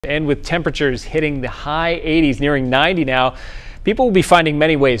And with temperatures hitting the high 80s, nearing 90 now, people will be finding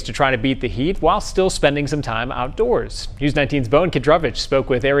many ways to try to beat the heat while still spending some time outdoors. News 19's Bowen Kidrovich spoke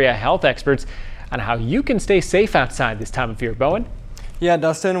with area health experts on how you can stay safe outside this time of year. Bowen? Yeah,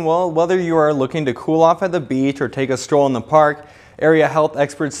 Dustin, well, whether you are looking to cool off at the beach or take a stroll in the park, area health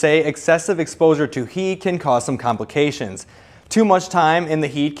experts say excessive exposure to heat can cause some complications. Too much time in the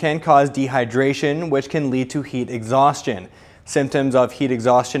heat can cause dehydration, which can lead to heat exhaustion. Symptoms of heat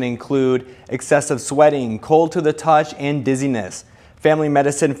exhaustion include excessive sweating, cold to the touch, and dizziness. Family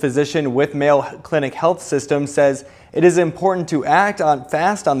medicine physician with Mayo Clinic Health System says it is important to act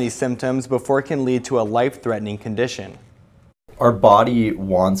fast on these symptoms before it can lead to a life-threatening condition. Our body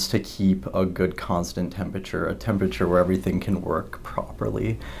wants to keep a good constant temperature, a temperature where everything can work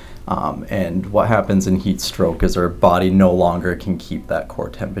properly. And what happens in heat stroke is our body no longer can keep that core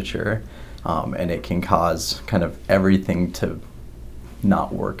temperature. And it can cause kind of everything to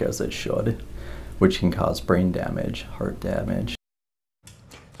not work as it should, which can cause brain damage, heart damage.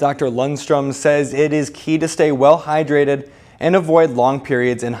 Dr. Lundstrom says it is key to stay well hydrated and avoid long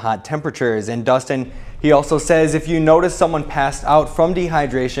periods in hot temperatures. And Dustin, he also says if you notice someone passed out from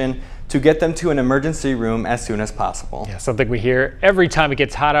dehydration, to get them to an emergency room as soon as possible. Yeah, something we hear every time it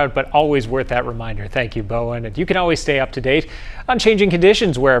gets hot out, but always worth that reminder. Thank you, Bowen. And you can always stay up to date on changing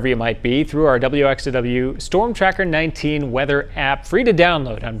conditions wherever you might be through our WXW Storm Tracker 19 weather app, free to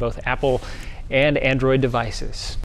download on both Apple and Android devices.